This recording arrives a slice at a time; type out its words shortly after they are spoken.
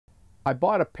I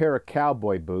bought a pair of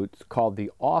cowboy boots called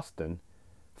the Austin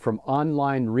from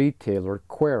online retailer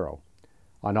Cuero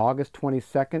on August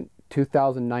 22nd,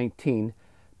 2019,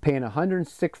 paying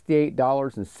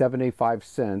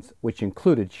 $168.75, which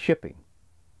included shipping.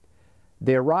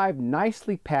 They arrived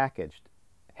nicely packaged,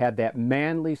 had that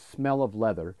manly smell of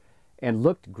leather, and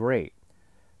looked great.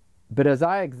 But as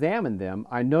I examined them,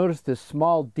 I noticed this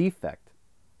small defect.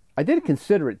 I didn't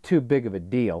consider it too big of a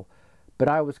deal, but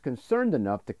I was concerned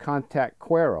enough to contact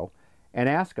Cuero and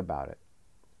ask about it.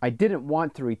 I didn't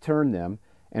want to return them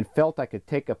and felt I could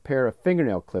take a pair of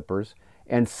fingernail clippers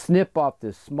and snip off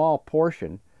this small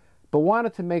portion, but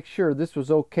wanted to make sure this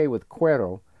was okay with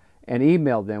Cuero and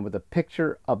emailed them with a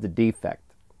picture of the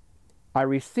defect. I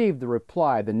received the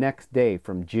reply the next day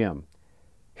from Jim.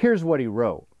 Here's what he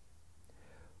wrote.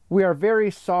 "We are very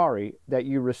sorry that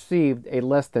you received a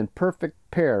less than perfect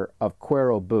pair of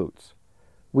Cuero boots.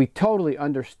 We totally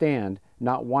understand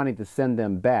not wanting to send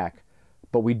them back,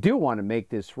 but we do want to make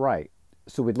this right.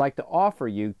 So we'd like to offer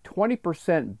you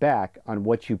 20% back on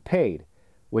what you paid,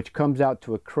 which comes out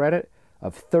to a credit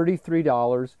of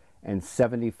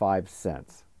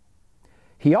 $33.75.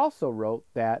 He also wrote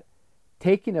that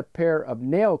taking a pair of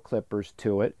nail clippers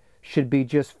to it should be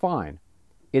just fine.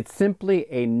 It's simply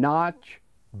a notch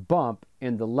bump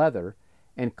in the leather,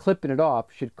 and clipping it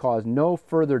off should cause no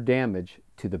further damage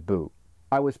to the boot.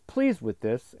 I was pleased with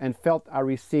this and felt I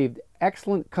received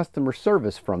excellent customer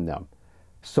service from them.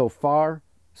 So far,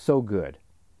 so good."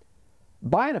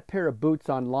 Buying a pair of boots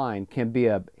online can be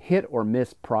a hit or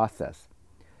miss process.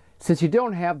 Since you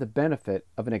don't have the benefit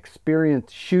of an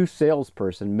experienced shoe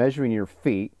salesperson measuring your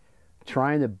feet,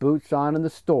 trying the boots on in the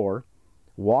store,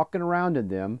 walking around in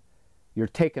them, you're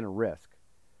taking a risk.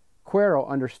 Cuero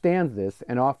understands this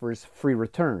and offers free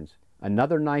returns.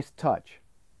 Another nice touch.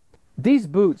 These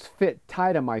boots fit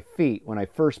tight on my feet when I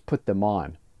first put them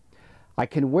on. I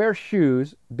can wear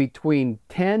shoes between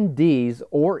 10 Ds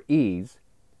or Es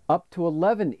up to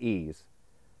 11 Es,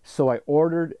 so I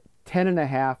ordered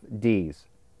 10.5 Ds.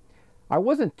 I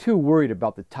wasn't too worried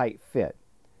about the tight fit.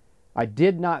 I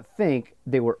did not think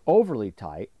they were overly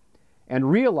tight,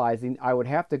 and realizing I would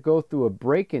have to go through a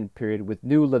break-in period with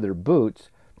new leather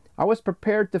boots, I was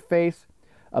prepared to face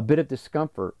a bit of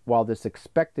discomfort while this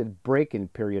expected break-in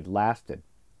period lasted.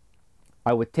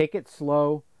 I would take it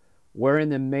slow, wearing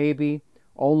them maybe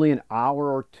only an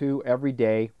hour or two every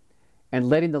day, and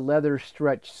letting the leather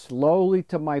stretch slowly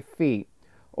to my feet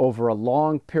over a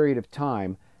long period of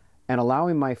time, and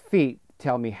allowing my feet to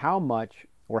tell me how much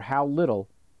or how little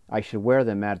I should wear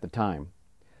them at the time.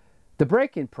 The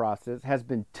break-in process has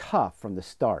been tough from the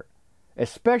start,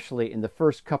 especially in the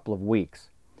first couple of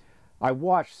weeks. I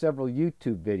watched several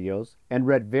YouTube videos and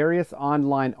read various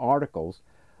online articles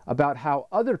about how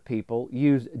other people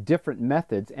use different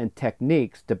methods and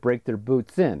techniques to break their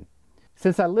boots in.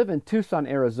 Since I live in Tucson,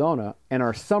 Arizona, and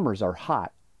our summers are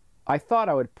hot, I thought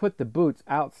I would put the boots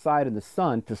outside in the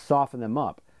sun to soften them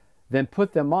up, then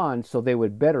put them on so they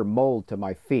would better mold to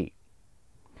my feet.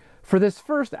 For this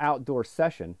first outdoor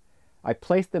session, I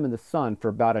placed them in the sun for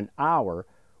about an hour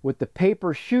with the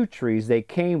paper shoe trees they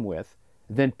came with,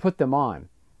 then put them on.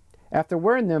 After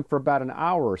wearing them for about an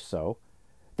hour or so,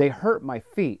 they hurt my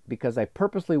feet because I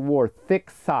purposely wore thick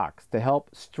socks to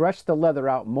help stretch the leather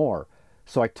out more,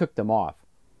 so I took them off.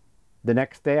 The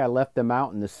next day I left them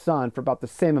out in the sun for about the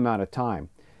same amount of time.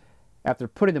 After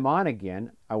putting them on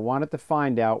again, I wanted to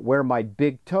find out where my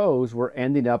big toes were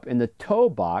ending up in the toe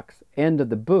box end of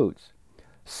the boots.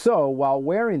 So while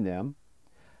wearing them,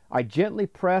 I gently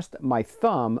pressed my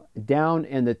thumb down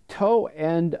in the toe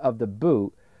end of the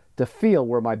boot to feel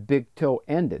where my big toe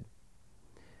ended.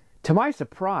 To my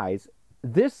surprise,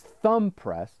 this thumb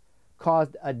press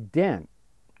caused a dent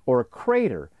or a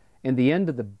crater in the end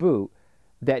of the boot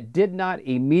that did not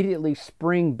immediately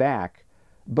spring back,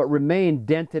 but remained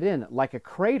dented in like a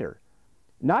crater.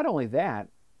 Not only that,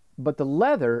 but the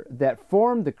leather that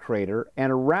formed the crater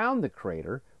and around the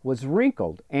crater was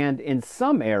wrinkled and in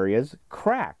some areas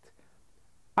cracked.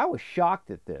 I was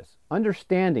shocked at this,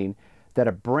 understanding that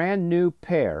a brand new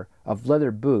pair of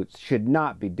leather boots should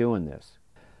not be doing this.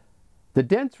 The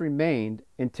dents remained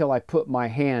until I put my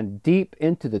hand deep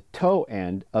into the toe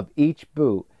end of each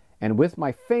boot and with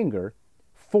my finger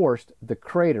forced the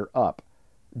crater up.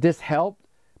 This helped,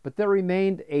 but there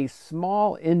remained a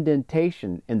small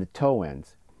indentation in the toe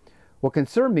ends. What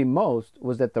concerned me most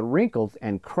was that the wrinkles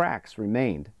and cracks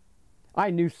remained.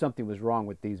 I knew something was wrong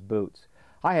with these boots.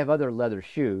 I have other leather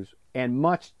shoes, and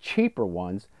much cheaper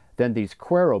ones than these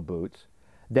Cuero boots,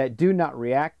 that do not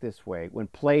react this way when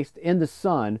placed in the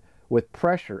sun with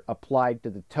pressure applied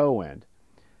to the toe end.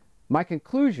 My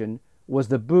conclusion was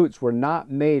the boots were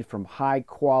not made from high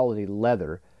quality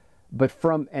leather, but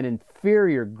from an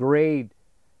inferior grade,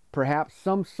 perhaps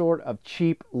some sort of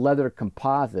cheap leather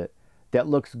composite that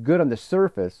looks good on the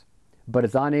surface, but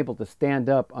is unable to stand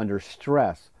up under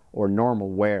stress or normal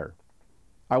wear.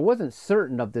 I wasn't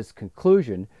certain of this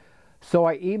conclusion, so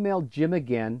I emailed Jim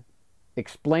again,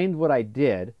 explained what I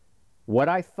did, what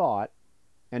I thought,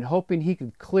 and hoping he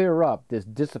could clear up this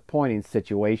disappointing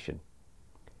situation.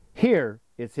 Here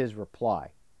is his reply.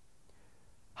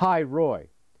 Hi, Roy.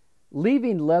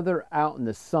 Leaving leather out in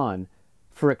the sun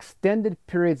for extended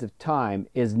periods of time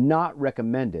is not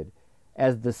recommended,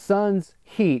 as the sun's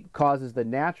heat causes the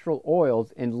natural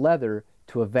oils in leather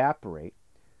to evaporate,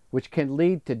 which can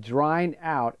lead to drying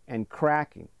out and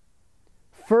cracking.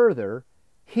 Further,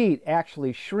 heat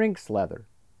actually shrinks leather.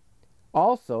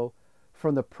 Also,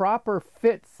 from the proper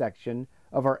fit section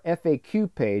of our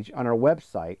FAQ page on our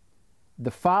website,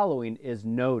 the following is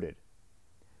noted.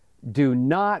 Do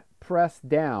not press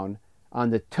down on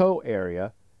the toe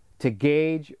area to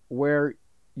gauge where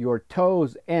your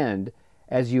toes end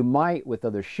as you might with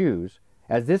other shoes,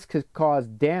 as this could cause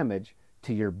damage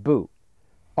to your boot.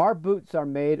 Our boots are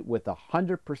made with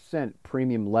 100%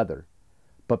 premium leather,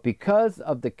 but because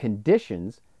of the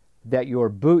conditions that your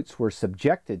boots were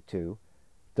subjected to,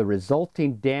 the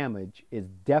resulting damage is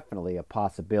definitely a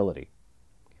possibility.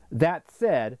 That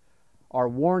said, our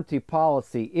warranty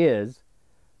policy is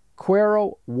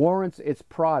Cuero warrants its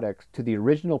products to the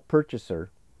original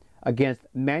purchaser against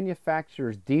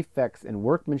manufacturer's defects in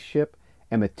workmanship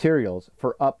and materials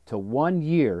for up to 1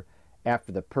 year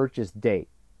after the purchase date.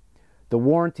 The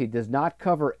warranty does not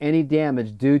cover any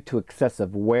damage due to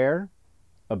excessive wear,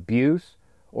 abuse,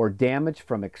 or damage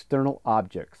from external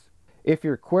objects. If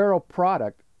your Cuero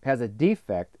product has a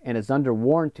defect and is under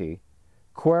warranty,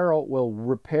 Cuero will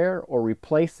repair or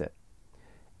replace it.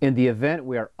 In the event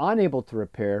we are unable to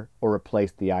repair or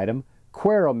replace the item,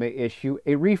 Cuero may issue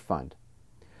a refund.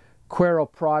 Cuero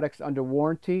products under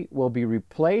warranty will be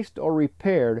replaced or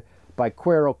repaired by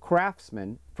Cuero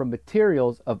craftsmen from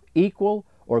materials of equal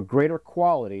or greater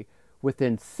quality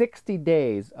within 60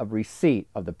 days of receipt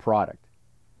of the product.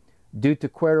 Due to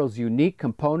Cuero's unique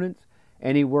components,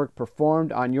 any work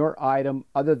performed on your item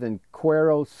other than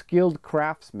Cuero's skilled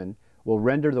craftsmen will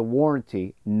render the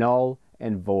warranty null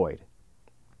and void.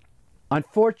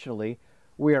 Unfortunately,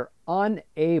 we are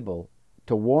unable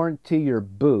to warranty your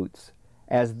boots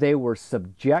as they were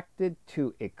subjected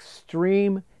to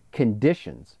extreme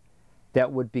conditions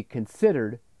that would be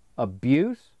considered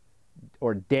abuse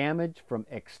or damage from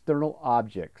external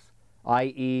objects,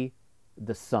 i.e.,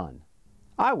 the sun.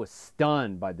 I was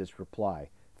stunned by this reply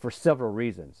for several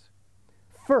reasons.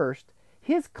 First,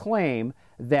 his claim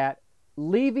that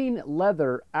leaving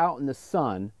leather out in the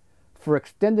sun for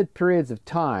extended periods of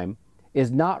time is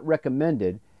not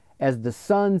recommended, as the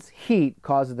sun's heat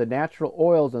causes the natural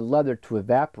oils in leather to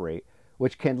evaporate,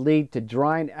 which can lead to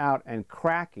drying out and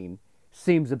cracking,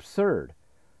 seems absurd.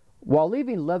 While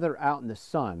leaving leather out in the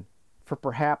sun for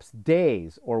perhaps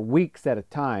days or weeks at a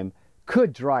time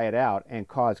could dry it out and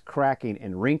cause cracking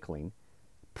and wrinkling,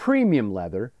 premium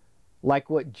leather, like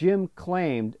what Jim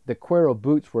claimed the Cuero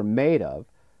boots were made of,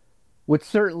 would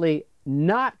certainly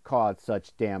not cause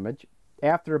such damage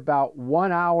after about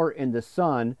 1 hour in the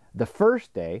sun the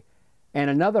first day and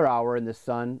another hour in the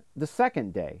sun the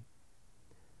second day.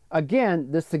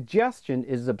 Again, the suggestion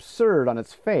is absurd on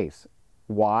its face.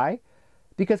 Why?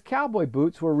 Because cowboy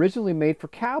boots were originally made for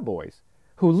cowboys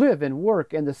who live and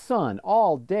work in the sun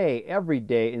all day, every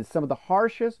day in some of the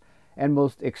harshest and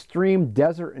most extreme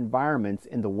desert environments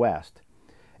in the West.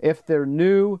 If their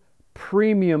new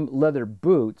premium leather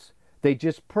boots they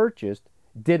just purchased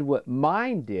did what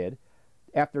mine did,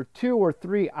 after 2 or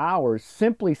 3 hours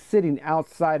simply sitting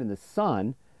outside in the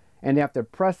sun, and after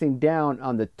pressing down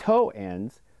on the toe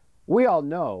ends, we all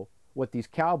know what these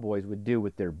cowboys would do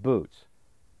with their boots.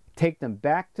 Take them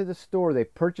back to the store they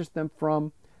purchased them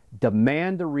from,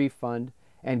 demand a refund,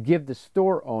 and give the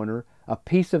store owner a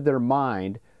piece of their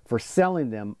mind for selling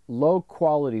them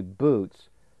low-quality boots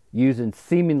using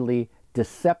seemingly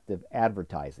deceptive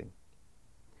advertising.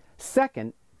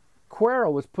 Second,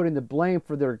 Cuero was putting the blame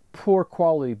for their poor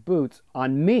quality boots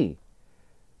on me,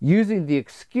 using the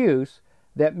excuse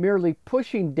that merely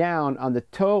pushing down on the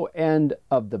toe end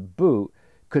of the boot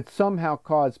could somehow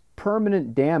cause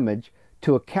permanent damage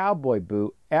to a cowboy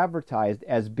boot advertised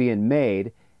as being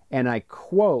made, and I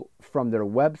quote from their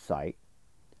website,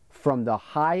 from the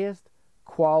highest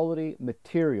quality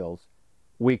materials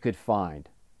we could find.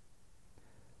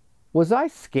 Was I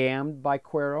scammed by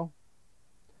Cuero?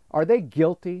 Are they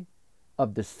guilty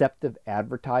of deceptive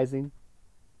advertising?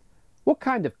 What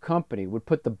kind of company would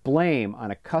put the blame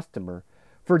on a customer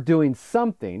for doing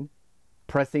something,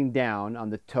 pressing down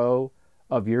on the toe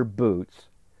of your boots,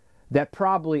 that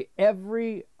probably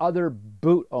every other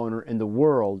boot owner in the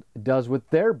world does with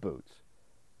their boots?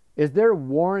 Is their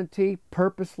warranty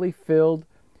purposely filled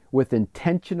with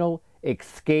intentional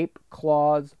escape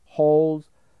clause holes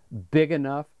big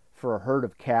enough for a herd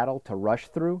of cattle to rush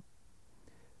through?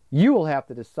 You will have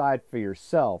to decide for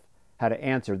yourself how to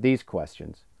answer these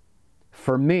questions.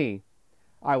 For me,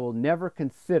 I will never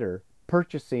consider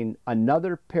purchasing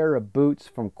another pair of boots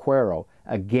from Cuero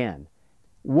again.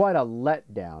 What a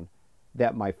letdown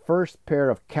that my first pair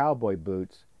of cowboy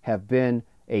boots have been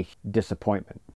a disappointment.